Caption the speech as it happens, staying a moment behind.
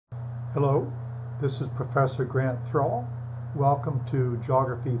Hello, this is Professor Grant Thrall. Welcome to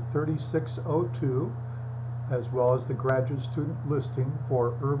Geography 3602, as well as the graduate student listing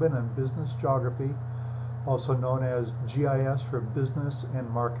for Urban and Business Geography, also known as GIS for Business and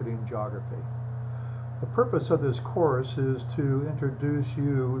Marketing Geography. The purpose of this course is to introduce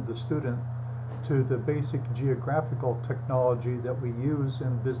you, the student, to the basic geographical technology that we use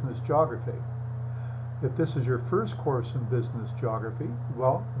in business geography. If this is your first course in business geography,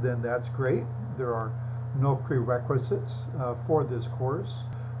 well, then that's great. There are no prerequisites for this course.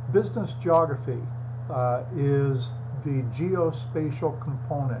 Business geography is the geospatial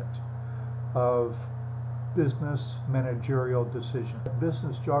component of business managerial decision.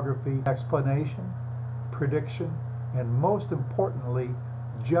 Business geography explanation, prediction, and most importantly,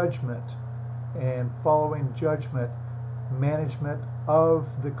 judgment, and following judgment, management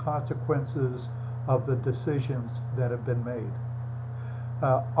of the consequences of the decisions that have been made.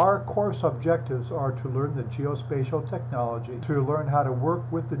 Our course objectives are to learn the geospatial technology, to learn how to work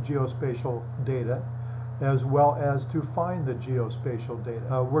with the geospatial data, as well as to find the geospatial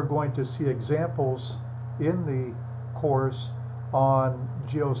data. We're going to see examples in the course on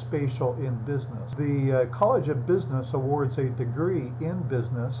geospatial in business. The College of Business awards a degree in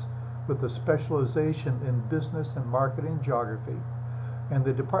business with a specialization in business and marketing geography, and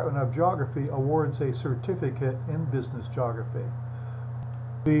the Department of Geography awards a certificate in business geography.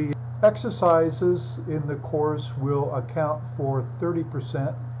 The exercises in the course will account for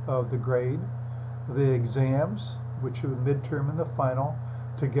 30% of the grade. The exams, which are the midterm and the final,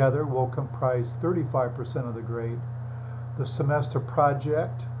 together will comprise 35% of the grade. The semester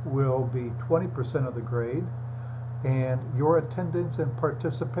project will be 20% of the grade, and your attendance and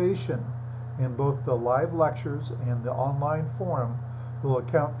participation in both the live lectures and the online forum will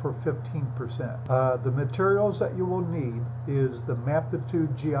account for 15%. The materials that you will need is the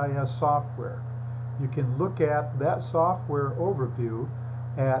Maptitude GIS software. You can look at that software overview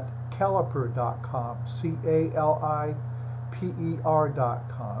at caliper.com,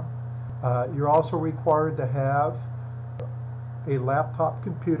 C-A-L-I-P-E-R.com. You're also required to have a laptop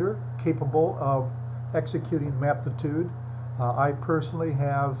computer capable of executing Maptitude. I personally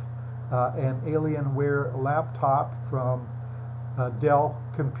have an Alienware laptop from Dell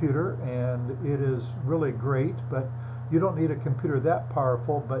computer, and it is really great, but you don't need a computer that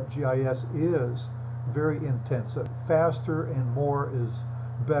powerful, but GIS is very intensive. Faster and more is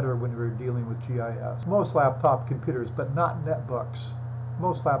better when you're dealing with GIS. Most laptop computers, but not netbooks,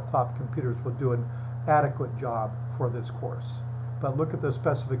 most laptop computers will do an adequate job for this course. But look at the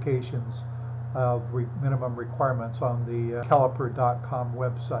specifications of minimum requirements on the caliper.com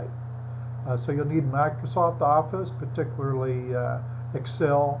website. So you'll need Microsoft Office, particularly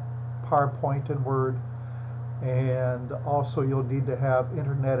Excel, PowerPoint, and Word, and also you'll need to have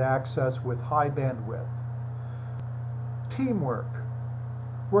internet access with high bandwidth. Teamwork.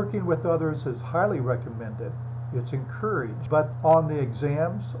 Working with others is highly recommended. It's encouraged, but on the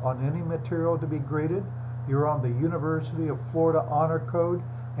exams, on any material to be graded, you're on the University of Florida Honor Code,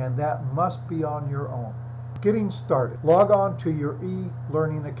 and that must be on your own. Getting started. Log on to your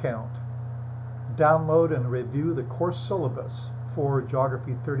e-learning account. Download and review the course syllabus for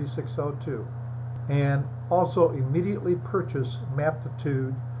Geography 3602, and also immediately purchase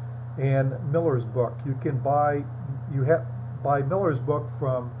Maptitude and Miller's book. You can buy Miller's book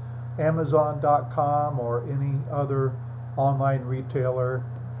from Amazon.com or any other online retailer.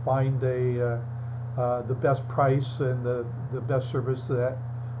 Find the best price and the best service that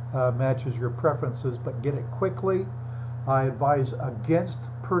matches your preferences, but get it quickly. I advise against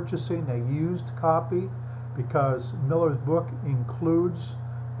purchasing a used copy because Miller's book includes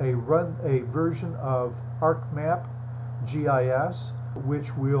a version of ArcMap GIS,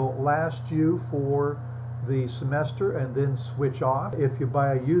 which will last you for the semester and then switch off. If you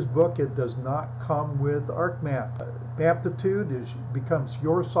buy a used book, it does not come with ArcMap. Maptitude becomes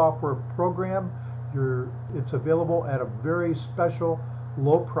your software program. It's available at a very special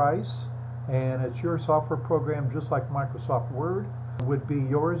low price, and it's your software program, just like Microsoft Word would be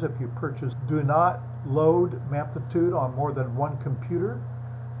yours if you purchase. Do not load Maptitude on more than one computer,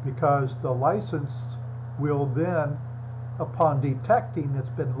 because the license will then, upon detecting it's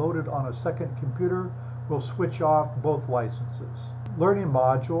been loaded on a second computer, will switch off both licenses. Learning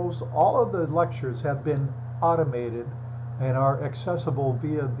modules. All of the lectures have been automated and are accessible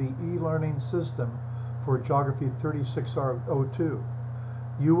via the e-learning system for Geography 3602.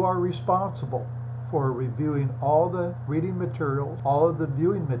 You are responsible for reviewing all the reading materials, all of the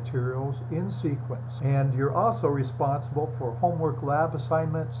viewing materials in sequence, and you're also responsible for homework lab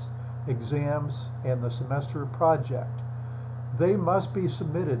assignments, exams, and the semester project. They must be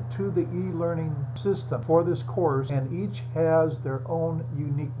submitted to the e-learning system for this course, and each has their own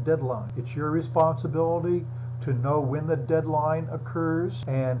unique deadline. It's your responsibility to know when the deadline occurs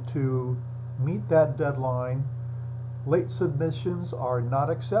and to meet that deadline. Late submissions are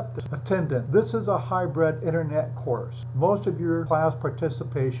not accepted. Attendant. This is a hybrid internet course. Most of your class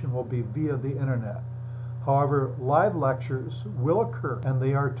participation will be via the internet. However, live lectures will occur, and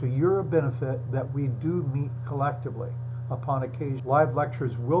they are to your benefit that we do meet collectively upon occasion. Live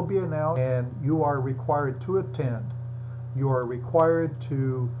lectures will be announced, and you are required to attend. You are required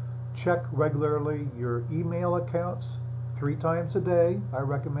to check regularly your email accounts 3 times a day, I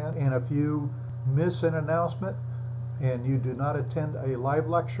recommend. And if you miss an announcement and you do not attend a live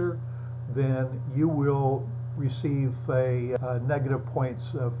lecture, then you will receive negative points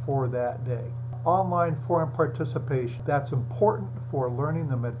for that day. Online forum participation. That's important for learning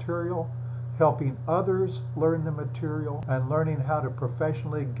the material, helping others learn the material, and learning how to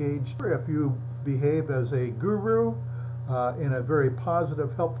professionally engage. If you behave as a guru in a very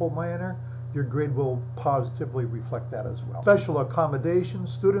positive, helpful manner, your grade will positively reflect that as well. Special accommodation.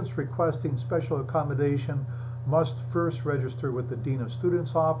 Students requesting special accommodation must first register with the Dean of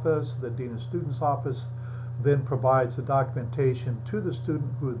Students office. The Dean of Students office then provides the documentation to the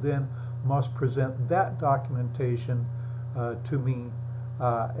student, who then must present that documentation to me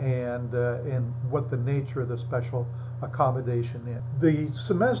and what the nature of the special accommodation is. The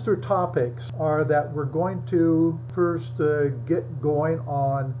semester topics are that we're going to first get going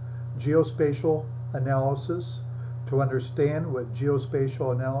on geospatial analysis, to understand what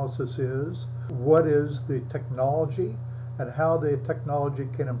geospatial analysis is, what is the technology, and how the technology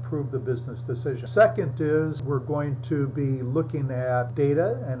can improve the business decision. Second is we're going to be looking at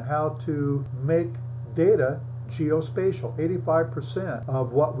data and how to make data geospatial. 85%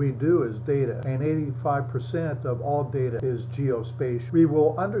 of what we do is data, and 85% of all data is geospatial. We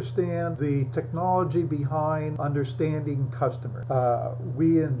will understand the technology behind understanding customers.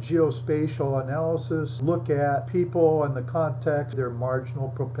 We in geospatial analysis look at people in the context of their marginal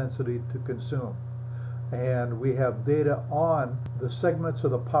propensity to consume. And we have data on the segments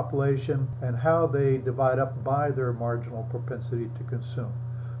of the population and how they divide up by their marginal propensity to consume.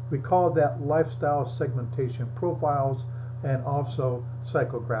 We call that lifestyle segmentation profiles and also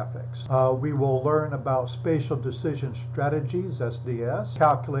psychographics. We will learn about spatial decision strategies, SDS,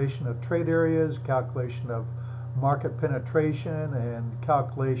 calculation of trade areas, calculation of market penetration, and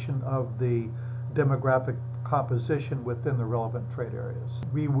calculation of the demographic composition within the relevant trade areas.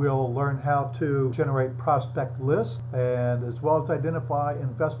 We will learn how to generate prospect lists, and as well as identify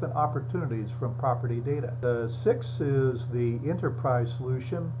investment opportunities from property data. The 6th is the enterprise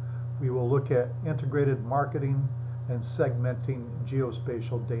solution. We will look at integrated marketing and segmenting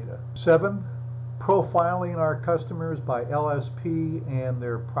geospatial data. 7, profiling our customers by LSP and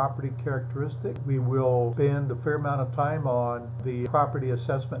their property characteristics. We will spend a fair amount of time on the property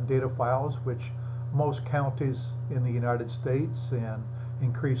assessment data files, which most counties in the United States and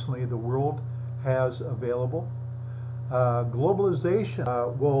increasingly the world has available.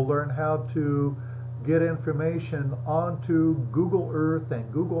 Globalization. We'll learn how to get information onto Google Earth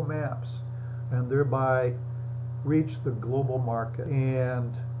and Google Maps and thereby reach the global market.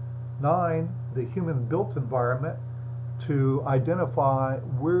 And 9, the human built environment, to identify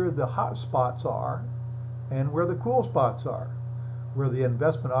where the hot spots are and where the cool spots are, where the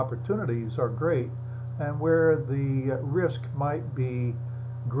investment opportunities are great and where the risk might be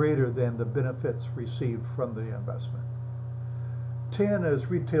greater than the benefits received from the investment. 10 is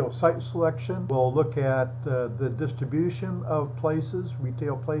retail site selection. We'll look at the distribution of places,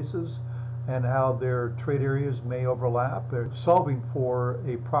 retail places, and how their trade areas may overlap. They're solving for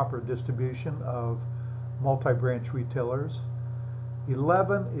a proper distribution of multi-branch retailers.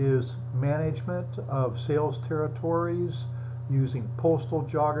 11 is management of sales territories using postal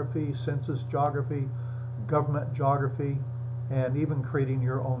geography, census geography, government geography, and even creating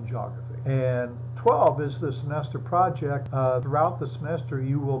your own geography. And 12 is the semester project. Throughout the semester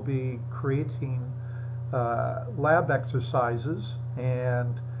you will be creating lab exercises,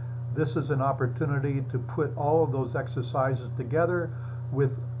 and this is an opportunity to put all of those exercises together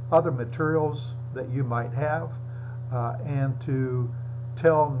with other materials that you might have and to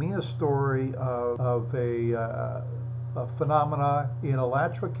tell me a story of a phenomena in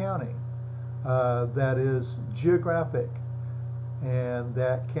Alachua County that is geographic and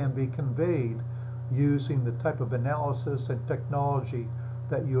that can be conveyed using the type of analysis and technology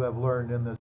that you have learned in this